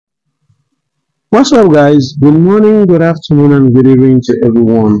What's up, guys? Good morning, good afternoon, and good evening to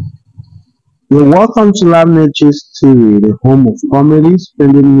everyone. You're welcome to Lab Natures TV, the home of comedies,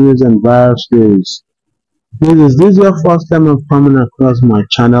 trending news, and viral stories. Please, is this your first time of coming across my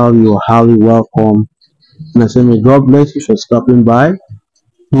channel? You are highly welcome, and I say may God bless you for stopping by.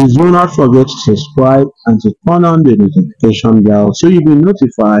 Please do not forget to subscribe and to turn on the notification bell so you'll be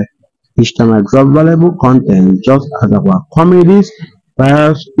notified each time I drop valuable content, just as our comedies,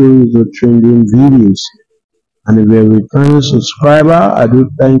 viral stories, or trending videos. And if you're a returning subscriber, I do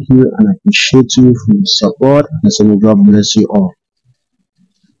thank you and appreciate you for your support, and say may God bless you all.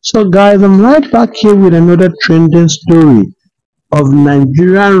 So guys, I'm right back here with another trending story of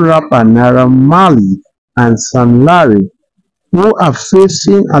Nigerian rapper Naira Marley and Sam Larry, who are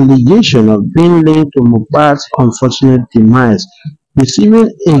facing allegation of being linked to Mohbad's unfortunate demise, receiving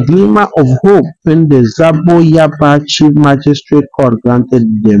a glimmer of hope when the Sabo-Yaba Chief Magistrates Court granted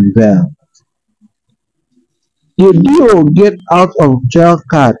them bail. The duo get out of jail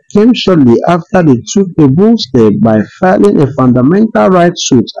card came shortly after they took a bold step by filing a fundamental rights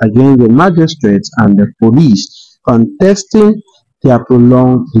suit against the magistrates and the police, contesting their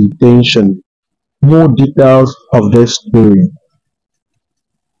prolonged detention. More details of this story.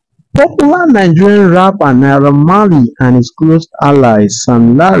 Popular Nigerian rapper Naira Marley and his close ally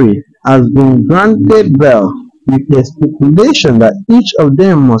Sam Larry has been granted bail with a stipulation that each of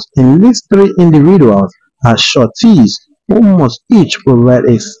them must enlist 3 individuals as sureties who must each provide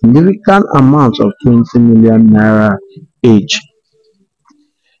a significant amount of 20 million naira each.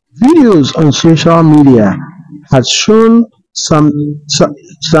 Videos on social media had shown Sam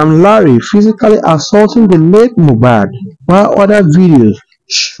Larry physically assaulting the late Mohbad, while other videos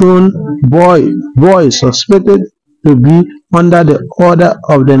shown boys suspected to be under the order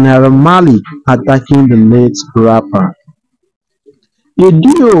of the Naira Marley attacking the late rapper. The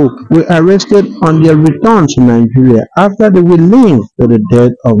duo were arrested on their return to Nigeria after they were linked to the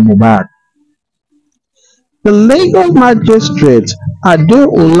death of Mohbad. The Lagos magistrate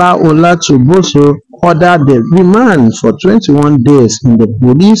Adeola Olatuboso ordered the remand for 21 days in the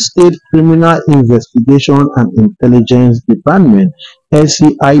Police State Criminal Investigation and Intelligence Department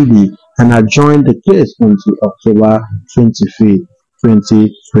 (SCID) and adjourned the case until October 25,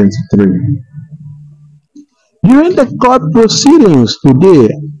 2023. During the court proceedings today,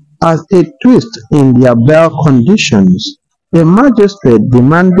 as a twist in their bail conditions, the magistrate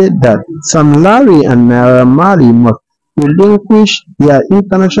demanded that Sam Larry and Naira Marley must relinquish their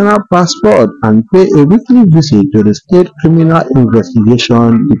international passport and pay a weekly visit to the State Criminal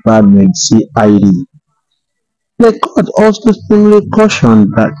Investigation Department (CID). The court also strongly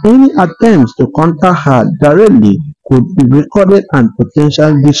cautioned that any attempts to contact her directly could be recorded and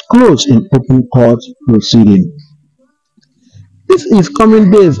potentially disclosed in open court proceedings. This is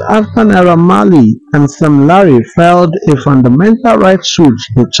coming days after Naira Marley and Sam Larry filed a fundamental rights suit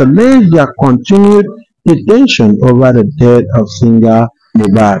to challenge their continued detention over the death of singer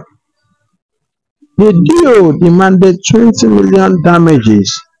Mohbad. The duo demanded 20 million damages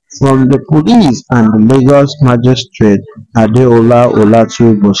from the police and the Lagos magistrate Adeola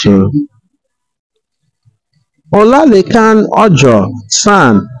Olatuboso. Olalekan Ojo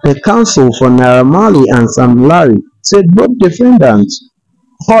San, the counsel for Naira Marley and Sam Larry, said both defendants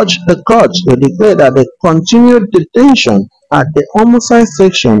urged the court to declare that the continued detention at the homicide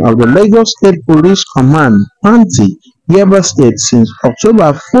section of the Lagos State Police Command, Panti, Yaba State since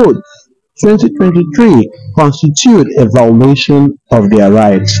October 4, 2023 constitute a violation of their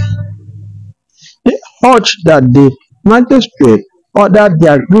rights. They urged that the magistrate ordered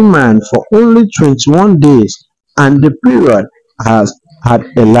their remand for only 21 days and the period had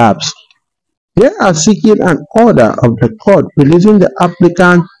elapsed. They are seeking an order of the court releasing the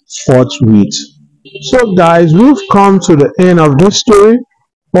applicant forthwith. So guys, we've come to the end of this story,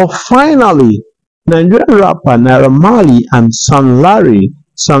 but finally, Nigerian rapper Naira Marley and Sam Larry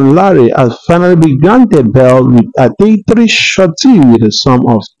has finally been granted bail with a 3 surety with a sum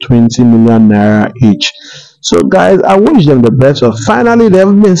of 20 million naira each. So guys, I wish them the best. So finally, they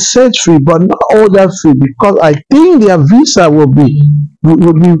have been set free, but not all that free, because I think their visa will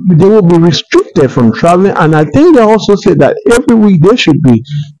be restricted from traveling, and I think they also said that every week they should be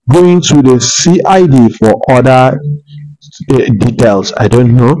going to the CID for other details. I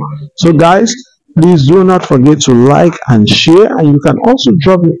don't know. So guys, please do not forget to like and share, and you can also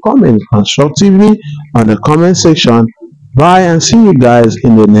drop your comments constructively on the comment section. Bye, and see you guys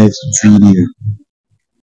in the next video.